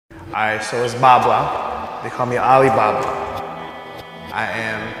Alright, so it's BlahBlah. They call me Alibaba. I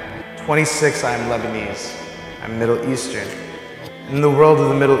am 26, I am Lebanese. I'm Middle Eastern. In the world of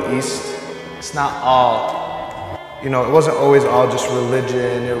the Middle East, it's not all, it wasn't always all just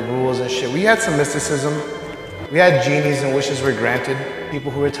religion and rules and shit. We had some mysticism. We had genies and wishes were granted. People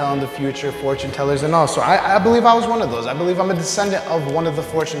who were telling the future, fortune tellers and all. So I believe I was one of those. I believe I'm a descendant of one of the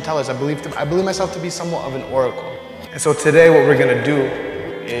fortune tellers. I believe myself to be somewhat of an oracle. And so today what we're gonna do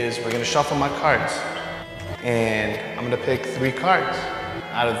is we're gonna shuffle my cards. And I'm gonna pick 3 cards.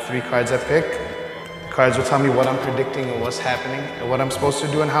 Out of the 3 cards I pick, the cards will tell me what I'm predicting and what's happening and what I'm supposed to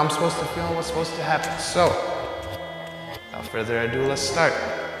do and how I'm supposed to feel and what's supposed to happen. So, without further ado, let's start.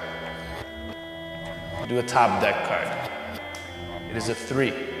 I'll do a top deck card. It is a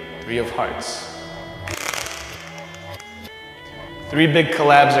 3 of hearts. 3 big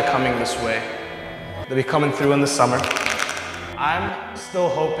collabs are coming this way. They'll be coming through in the summer. I'm still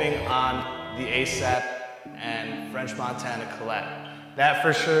hoping on the ASAP and French Montana collab. That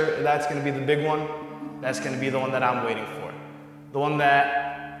for sure, that's gonna be the big one. That's gonna be the one that I'm waiting for. The one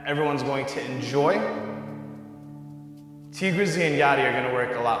that everyone's going to enjoy. T-Grizzy and Yachty are gonna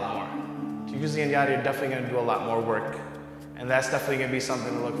work a lot more. T-Grizzy and Yachty are definitely gonna do a lot more work. And that's definitely gonna be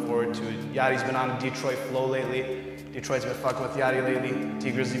something to look forward to. Yachty's been on a Detroit flow lately. Detroit's been fucking with Yachty lately.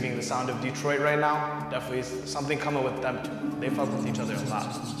 T-Grizzy being the sound of Detroit right now. Definitely something coming with them too. They fuck with each other a lot.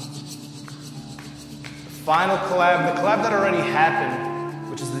 Final collab, the collab that already happened,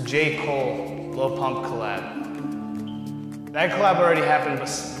 which is the J. Cole, Lil Pump collab. That collab already happened, but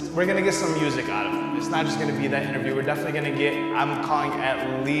we're gonna get some music out of it. It's not just gonna be that interview. We're definitely gonna get, I'm calling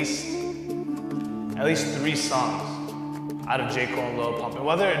at least 3 songs out of J. Cole and Lil Pump. And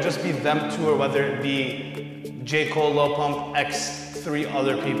whether it just be them 2 or whether it be J. Cole, Lil Pump, X 3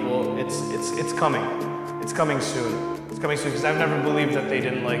 other people, it's coming. It's coming soon. It's coming soon because I've never believed that they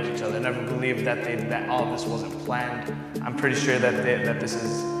didn't like each other. I never believed that all of this wasn't planned. I'm pretty sure that this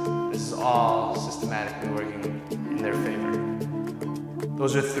is all systematically working in their favor.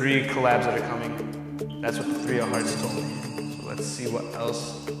 Those are 3 collabs that are coming. That's what the 3 of hearts told me. So let's see what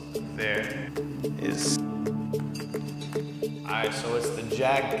else there is. Alright, so it's the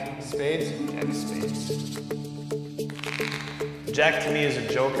Jack of Spades. Jack to me is a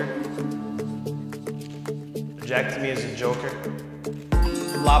joker. Jack to me is a joker.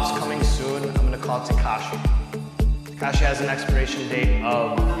 Flop's coming soon. I'm gonna call Tekashi. Tekashi has an expiration date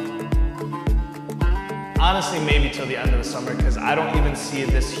of, honestly, maybe till the end of the summer, because I don't even see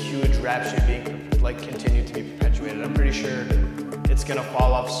this huge rap shit being continue to be perpetuated. I'm pretty sure it's gonna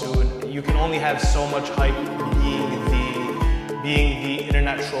fall off soon. You can only have so much hype being the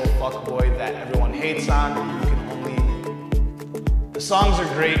internet troll fuckboy that everyone hates on. You can only, the songs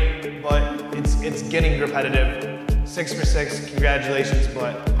are great, but it's getting repetitive. 6 for 6, congratulations,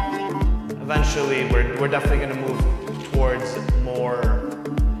 but eventually we're definitely gonna move towards more,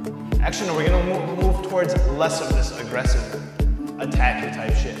 actually no, we're gonna move towards less of this aggressive, attacky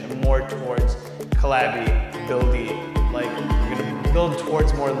type shit and more towards collabby, buildy, like we're gonna build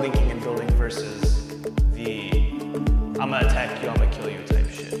towards more linking and building versus the I'm gonna attack you, I'm gonna kill you type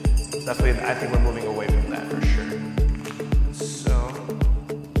shit. It's definitely, I think we're moving away from that for sure.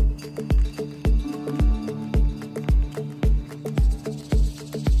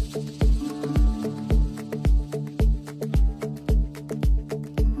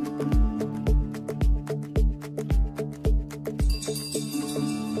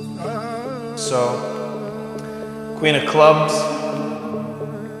 So, Queen of Clubs,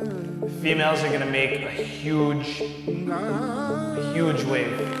 females are gonna make a huge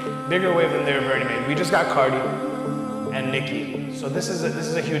wave, bigger wave than they've already made. We just got Cardi and Nicki, so this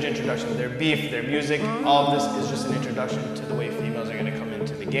is a huge introduction. Their beef, their music, all of this is just an introduction to the way females are gonna come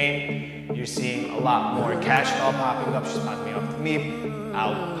into the game. You're seeing a lot more Cash Doll popping up. She's popping up with Meek,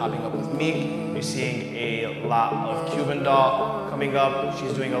 Out popping up with Meek. You're seeing a lot of Cuban Doll coming up.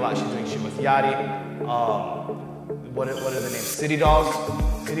 She's doing a lot. She's doing shit with Yachty. What are the names? City Dolls?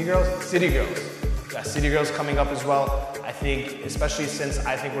 City Girls? City Girls. Yeah, City Girls coming up as well. I think, especially since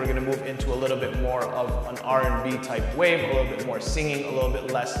I think we're gonna move into a little bit more of an R&B type wave, a little bit more singing, a little bit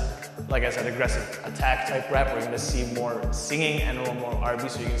less, like I said, aggressive attack type rap. We're gonna see more singing and a little more R&B,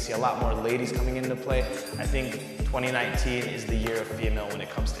 so you're gonna see a lot more ladies coming into play. I think 2019 is the year of female when it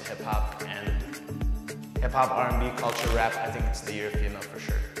comes to hip hop and hip hop, R&B, culture, rap. I think it's the year of female for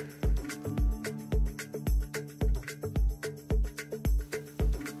sure.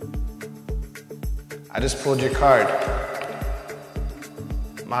 I just pulled your card.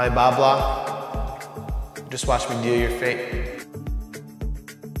 BlahBlah. Just watch me deal your fate.